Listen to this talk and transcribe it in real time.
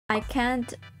I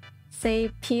can't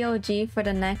say POG for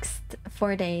the next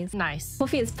 4 days. Nice.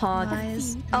 Poofy is Pog.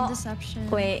 Lies and Oh, deception.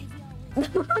 wait.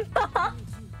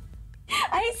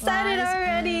 I said it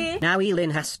already! Now Elin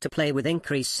has to play with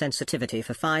increased sensitivity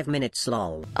for 5 minutes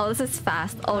lol. Oh, this is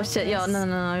fast. Oh shit, yo, no,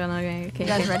 okay. You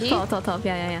guys ready? Top,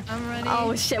 yeah. I'm ready.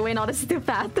 Oh shit, wait, no, this is too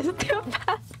fast. This is too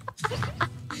fast.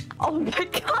 Oh my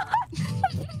god.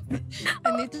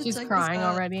 I need to She's check crying this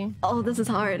out. already. Oh, this is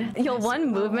hard. Yo, one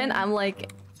movement, I'm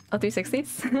like... Oh,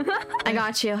 360s? I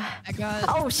got you. I got.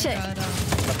 Oh shit.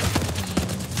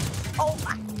 Oh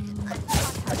my.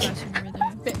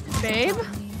 Babe?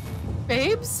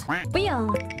 Babes?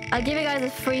 Wheel. I'll give you guys a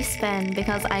free spin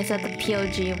because I said the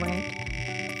POG word.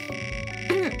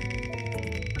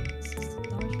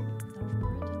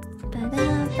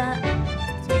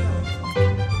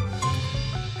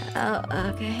 Oh,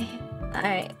 okay.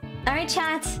 Alright,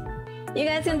 chat. You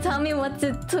guys can tell me what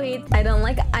to tweet. I don't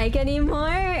like Ike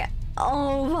anymore.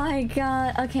 Oh my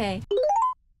god. Okay.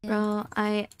 Bro,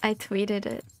 I tweeted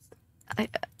it. I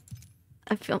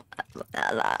feel...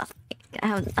 I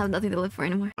have nothing to live for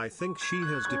anymore. I think she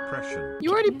has depression.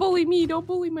 You already bully me. Don't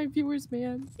bully my viewers,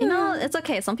 man. You know, it's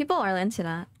okay. Some people are into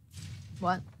that.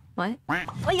 What? What?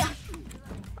 Oh yeah!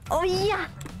 Oh yeah!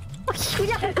 Oh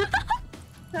yeah!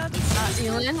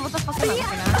 Elin, what the fuck am I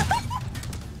looking at?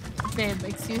 Babe,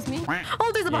 excuse me?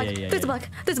 Oh, there's a bug! There's a bug!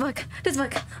 There's a bug! There's a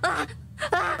bug! Ah!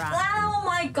 Ah! Oh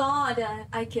my god!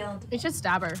 I killed. You should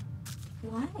stab her.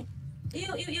 What?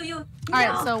 Ew.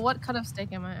 Alright, so what cut of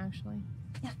steak am I actually?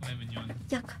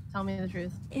 Yuck. Tell me the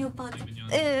truth. Ew, bug.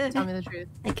 Tell me the truth.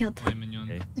 I killed. Tell me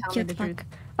Killed the truth. bug.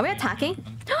 Are we attacking?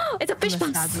 It's a fish I'm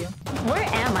gonna bumps. stab you. Where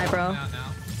am I, bro?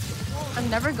 I'm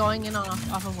never going in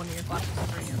off of one of your flashes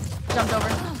ever again. Jumped over.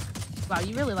 Wow,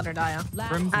 you really let her die, huh?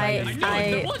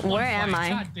 Where am I?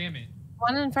 God damn it.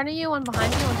 One in front of you, one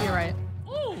behind you, one to your right.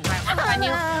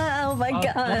 Oh my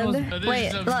god.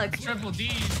 Wait, look. Triple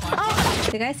D. Oh,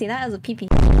 you guys see that as a pee-pee?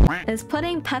 Is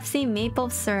putting Pepsi maple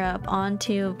syrup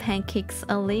onto pancakes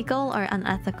illegal or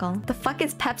unethical? The fuck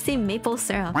is Pepsi maple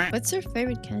syrup? What's your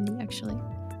favorite candy, actually?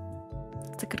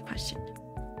 That's a good question.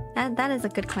 That is a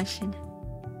good question.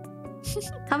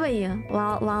 How about you?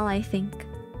 While I think.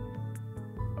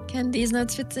 Candy's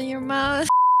not fit in your mouth.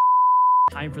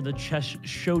 Time for the chess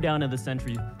showdown of the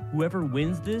century. Whoever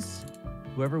wins this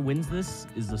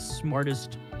is the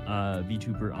smartest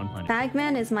VTuber on planet.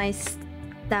 Bagman is my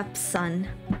stepson.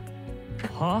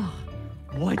 Huh?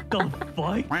 What the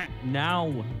fuck?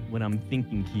 Now, what I'm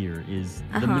thinking here is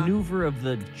the maneuver of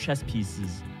the chess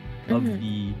pieces of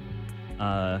the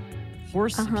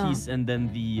horse piece, and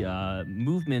then the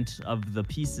movement of the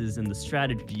pieces and the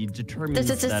strategy determines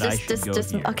that I should go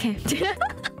here. Okay.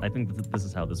 I think that this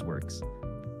is how this works.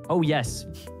 Oh yes,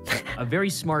 a very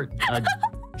smart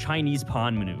Chinese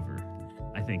pawn maneuver.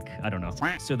 I think. I don't know.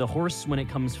 So the horse, when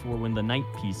the knight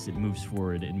piece, it moves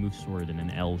forward in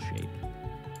an L shape.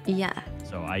 Yeah.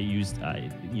 So I used,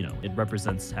 it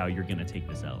represents how you're gonna take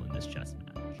this L in this chess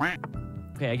match.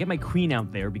 Okay, I get my queen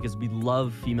out there because we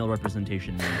love female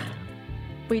representation.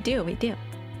 We do. We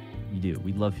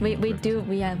love female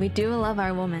representation. We do love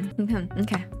our woman.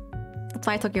 Okay. That's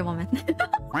why I took your woman.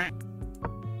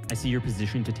 I see your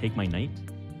position to take my knight.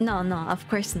 No, of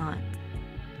course not.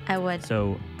 I would.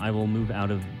 So I will move out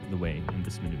of the way in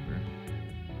this maneuver.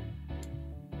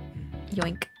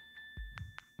 Yoink.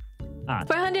 Ah.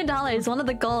 $400. One of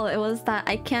the goal it was that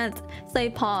I can't say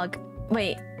Pog.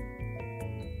 Wait.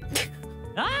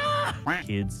 Ah!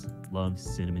 Kids love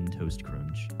Cinnamon Toast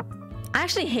Crunch. I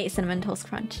actually hate Cinnamon Toast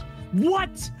Crunch.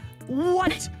 What?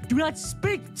 What? Do not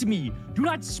speak to me! Do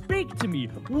not speak to me!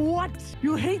 What?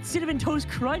 You hate Cinnamon Toast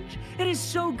Crunch? It is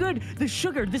so good! The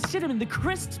sugar, the cinnamon, the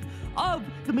crisp of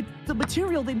the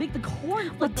material they make the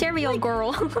corn. Material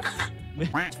girl.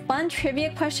 Fun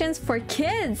trivia questions for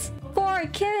kids. For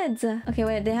kids. Okay,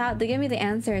 wait. They give me the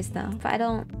answers though, but I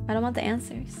don't want the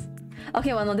answers.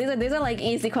 Okay, well no, these are like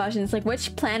easy questions. Like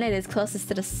which planet is closest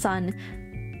to the sun?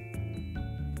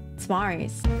 It's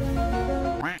Mars.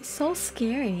 So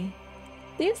scary.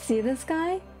 Do you see this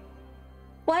guy?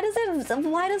 Why does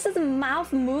his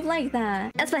mouth move like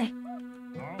that? Let's play.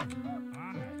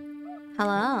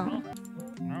 Hello.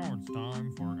 Now it's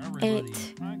time for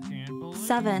 8,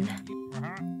 7,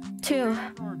 2.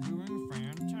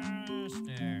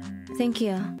 Thank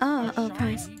you. Oh,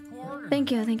 prize.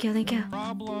 Thank you.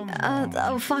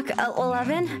 Oh fuck,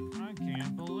 11?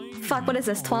 Fuck, what is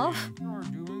this, 12?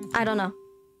 I don't know.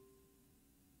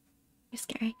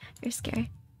 You're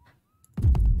scary.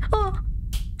 Oh!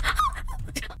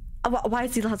 Why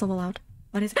is he so loud?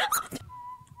 What is it?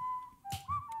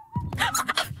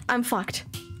 I'm fucked.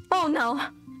 Oh no!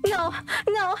 No!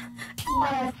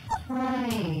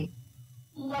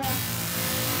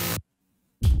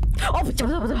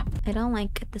 I don't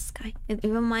like this guy. It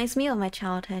reminds me of my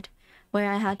childhood,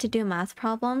 where I had to do math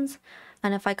problems,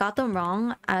 and if I got them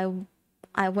wrong, I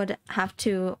would have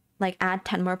to like add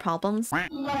 10 more problems. No!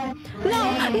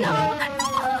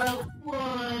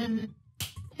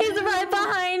 He's right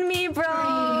behind me,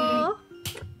 bro!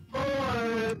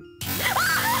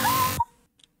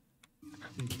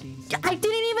 I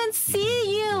didn't even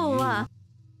see you!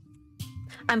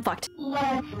 I'm fucked.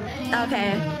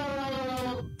 Okay.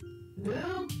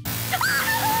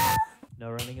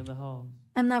 No running in the hall.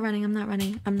 I'm not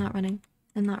running.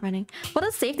 What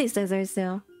does safety scissors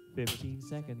do? 15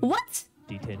 seconds. What?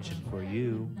 Detention for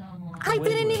you. I When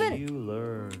didn't will even... you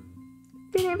learn?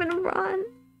 Didn't even run.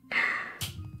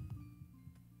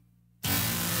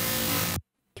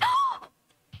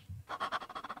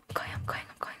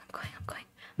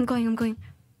 I'm going.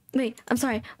 Wait, I'm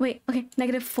sorry. Wait, okay.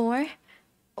 -4.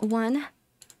 1.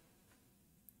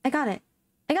 I got it.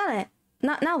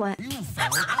 Now what?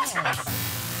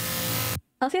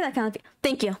 I'll see that kind of...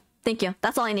 Thank you.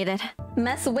 That's all I needed.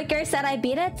 Mess Wicker said I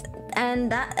beat it,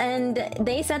 and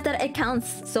they said that it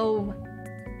counts, so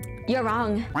you're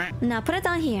wrong. Now put it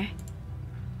down here.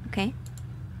 Okay.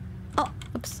 Oh,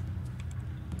 oops.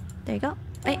 There you go.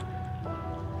 Wait.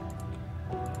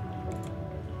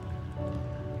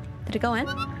 Did it go in?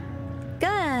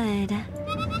 Good.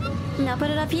 Now put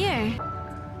it up here.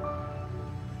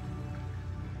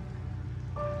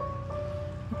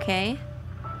 Okay.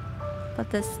 Put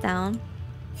this down.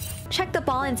 Check the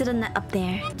ball into the net up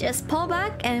there. Just pull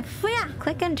back and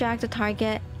click and drag to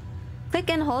target. Click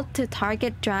and hold to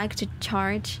target, drag to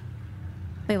charge.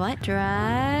 Wait, what?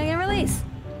 Drag and release.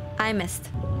 I missed.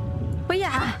 But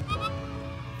yeah.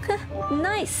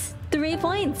 Nice. 3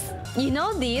 points. You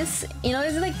know these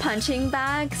are like punching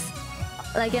bags,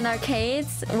 like in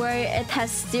arcades, where it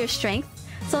tests your strength.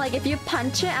 So like if you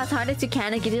punch it as hard as you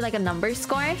can, it gives you like a number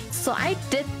score. So I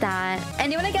did that.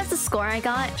 And you wanna guess the score I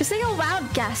got? Just take a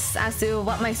wild guess as to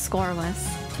what my score was.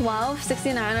 12,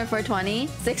 69, or 420?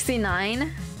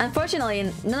 69. Unfortunately,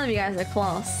 none of you guys are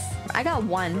close. I got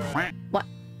 1. What?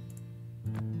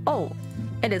 Oh,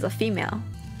 it is a female.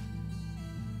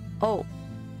 Oh.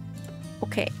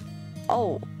 Okay.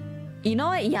 Oh. You know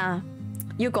what? Yeah.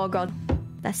 You go, girl.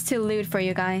 That's too lewd for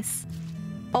you guys.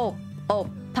 Oh.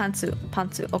 Pantsu.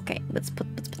 Okay, let's put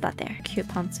that there. Cute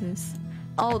pantsus.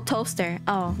 Oh, toaster.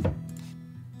 Oh.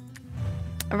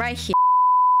 Right here.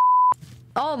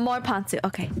 Oh, more pantsu.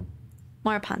 Okay.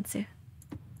 More pantsu.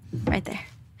 Right there.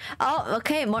 Oh,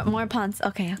 okay. More pants.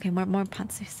 Okay. More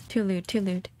pantsus. Too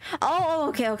lewd. Oh,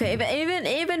 okay.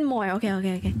 Even more. Okay.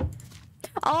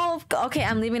 Oh, okay.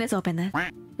 I'm leaving this open then.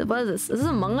 What is this? Is this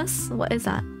Among Us? What is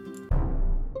that?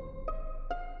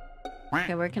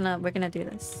 Okay, we're gonna do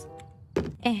this.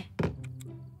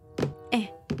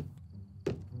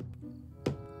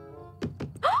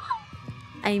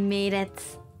 I made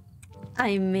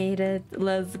it.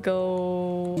 Let's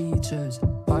go. Look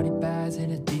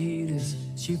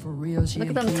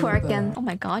at them twerking. Oh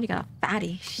my god, you got a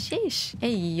fatty. Sheesh.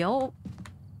 Hey yo.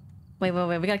 Wait.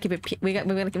 We gotta keep it. We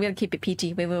gotta keep it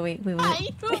PG. Wait. I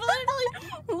literally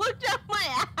looked at my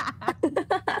ass. In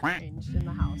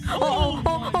the house. Oh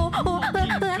my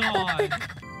god.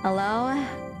 Hello.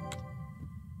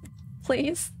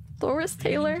 Please, Doris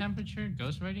Taylor. Temperature,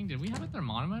 ghost rating. Did we have a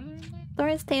thermometer in there?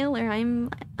 Doris Taylor, I'm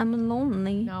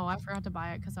lonely. No, I forgot to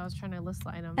buy it because I was trying to list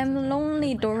the items. I'm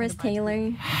lonely, Doris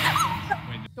Taylor.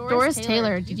 Doris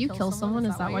Taylor, did you kill someone?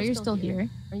 Is that why you're still here?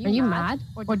 Are you mad?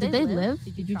 Or did they live?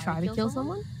 Did you try to kill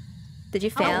someone? Did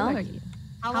you fail?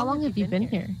 How long have you been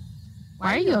here?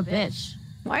 Why are you a bitch?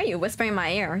 Why are you whispering in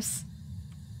my ears?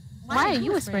 Why are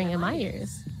you whispering in my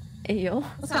ears? Hey yo.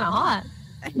 That's kind of hot.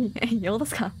 Hey yo,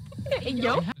 that's kind Hey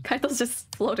yo. Kaito's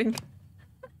just floating.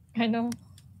 I know.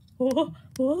 Whoa.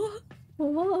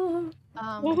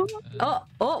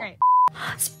 Oh. Great.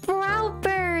 Sprout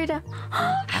bird.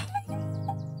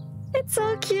 It's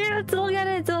so cute. Look at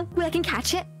it. Wait, I can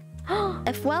catch it.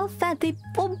 If well fed, they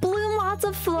will bloom lots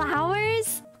of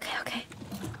flowers. Okay.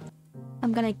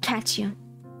 I'm gonna catch you.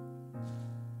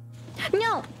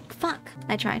 No! Fuck.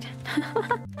 I tried.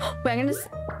 Wait,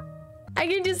 I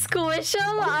can just squish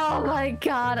them? Oh my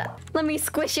god. Let me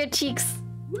squish your cheeks.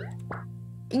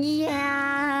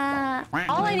 Yeah.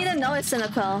 All I need to know is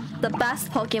Cyndaquil, the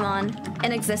best Pokemon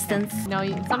in existence. No,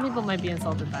 some people might be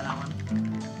insulted by that one.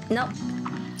 Nope.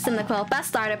 Cyndaquil, best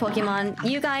starter Pokemon.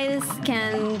 You guys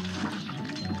can...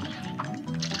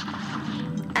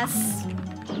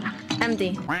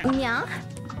 SMD. Yeah.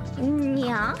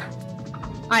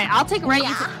 Alright, I'll take right.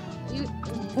 Yeah.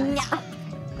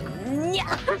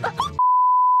 Yeah.